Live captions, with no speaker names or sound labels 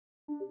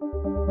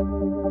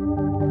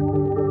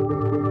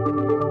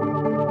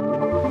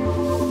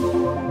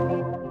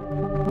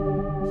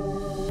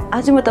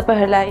आज म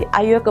तपाईहरुलाई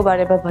IUI को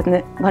बारेमा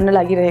भन्न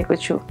लागिरहेको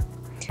छु।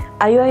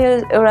 IUI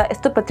एउटा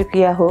यस्तो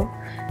प्रक्रिया हो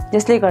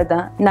जसले गर्दा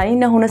नानी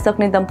नहुन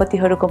सक्ने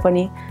दम्पतिहरुको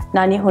पनि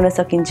नानी हुन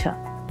सकिन्छ।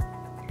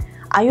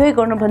 IUI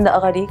गर्नुभन्दा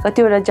अगाडि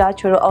कतिवटा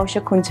जाँचहरु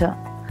आवश्यक हुन्छ,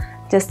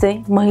 जस्तै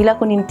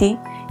महिलाको निम्ति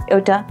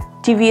एउटा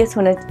TVS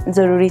हुन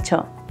जरुरी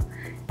छ।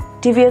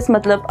 TVS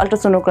मतलब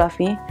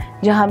अल्ट्रासोनोग्राफी,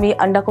 जहाँ हामी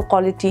अंडाको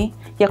क्वालिटी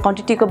या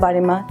क्वान्टिटीको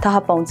बारेमा थाहा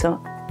पाउँछ।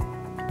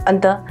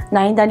 अन्त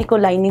नानीदानीको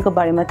लाइनिङको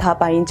बारेमा थाहा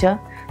पाइन्छ,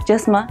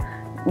 जसमा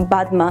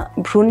बादमा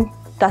भ्रूण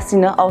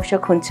टाँसिन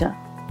आवश्यक हुन्छ।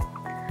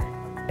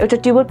 एउटा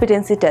ट्युबल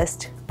पेटेन्सी टेस्ट,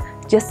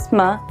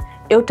 जसमा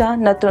एउटा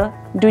नत्र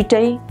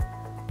दुईटै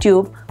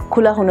ट्युब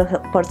खुला हुन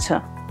पर्छ।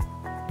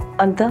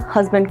 अन्त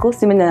हस्बेन्डको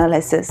सिमेन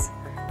एनालाइसिस,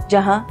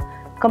 जहाँ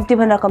कम्ती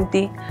भन्दा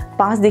कम्ती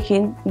 5 देखि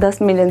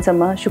 10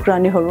 मिलियनसम्म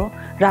शुक्राणुहरू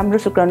राम्रो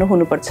शुक्राणु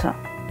हुनुपर्छ।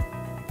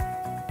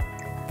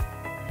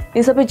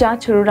 यो सबै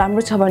जाँचहरू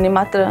राम्रो छ भने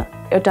मात्र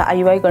एउटा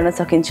IUI गर्न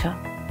सकिन्छ।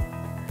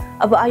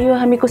 अब IUI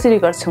हामी कसरी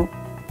गर्छौं?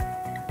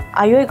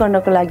 IUI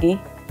गर्नको लागि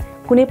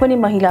कुनै पनि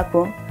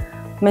महिलाको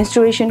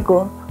मेन्स्ट्रुएसनको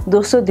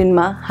दोस्रो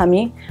दिनमा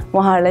हामी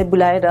उहाँहरूलाई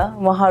बुलाएर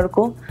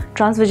उहाँहरूको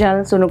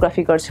ट्रान्सभेजाइनल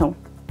सोनोग्राफी गर्छौं।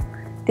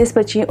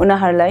 त्यसपछि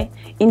उनीहरूलाई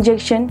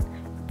इन्जेक्सन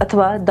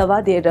अथवा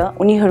दवा दिएर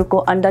उनीहरूको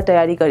अंडा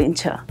तयारी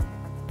गरिन्छ।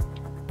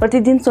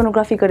 प्रतिदिन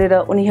सोनोग्राफी गरेर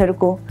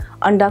उनीहरूको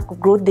अंडाको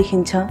ग्रोथ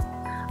देखिन्छ,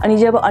 अनि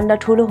जब अंडा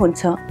ठूलो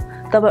हुन्छ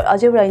तब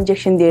अझै एउटा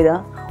इन्जेक्सन दिएर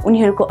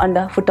उनीहरूको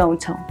अंडा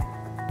फुटाउँछौं।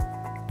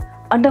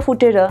 अंडा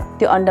फुटेर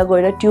त्यो अंडा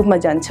गएर ट्युबमा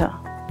जान्छ।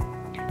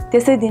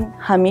 त्यसै दिन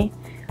हामी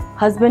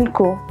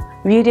हस्बेन्डको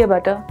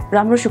वीर्यबाट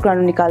राम्रो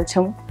शुक्राणु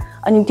निकाल्छौं,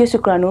 अनि त्यो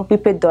शुक्राणु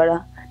पिपेटद्वारा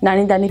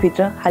नानीदानी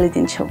भित्र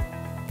हालिदिन्छौं।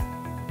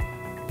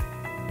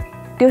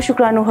 त्यो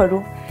शुक्राणुहरू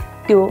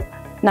त्यो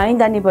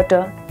नानीदानीबाट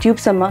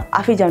ट्युबसम्म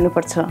आफै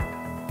जानुपर्छ।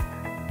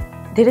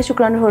 धेरै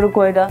शुक्राणुहरू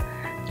गएर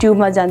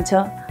ट्युबमा जान्छ,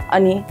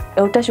 अनि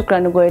एउटा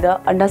शुक्राणु गएर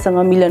अंडासँग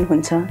मिलन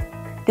हुन्छ।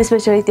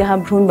 त्यसपछि त्यहाँ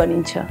भ्रूण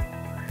बनिन्छ,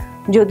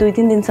 जो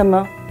 2-3 दिनसम्म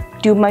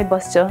ट्युबमै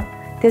बस्छ।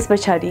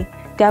 त्यसपछि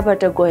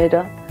त्यहाँबाट गएर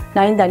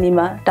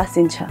नानीदानीमा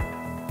टाँसिन्छ।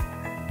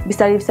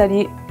 बिस्तारै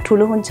बिस्तारै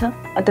ठुलो हुन्छ,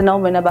 अन्त 9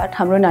 महिना बाद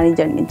हाम्रो नानी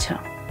जन्मिन्छ।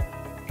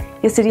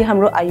 यसरी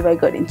हाम्रो IUI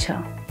गरिन्छ।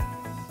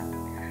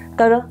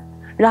 तर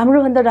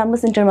राम्रो भन्दा राम्रो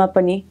सेन्टरमा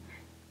पनि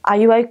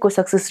IUI को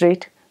सक्सेस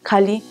रेट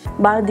खाली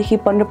 12 देखि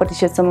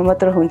 15%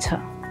 मात्र हुन्छ।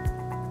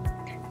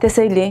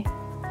 त्यसैले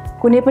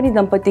कुनै पनि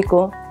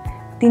दम्पतिको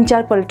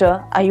 3-4 पल्ट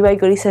IUI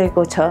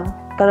गरिसकेको छ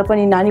तर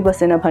पनि नानी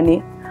बसेन भने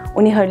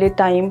उनीहरूले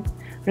टाइम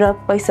र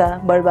पैसा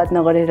बर्बाद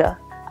नगरेर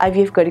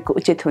IVF गरेको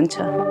उचित हुन्छ।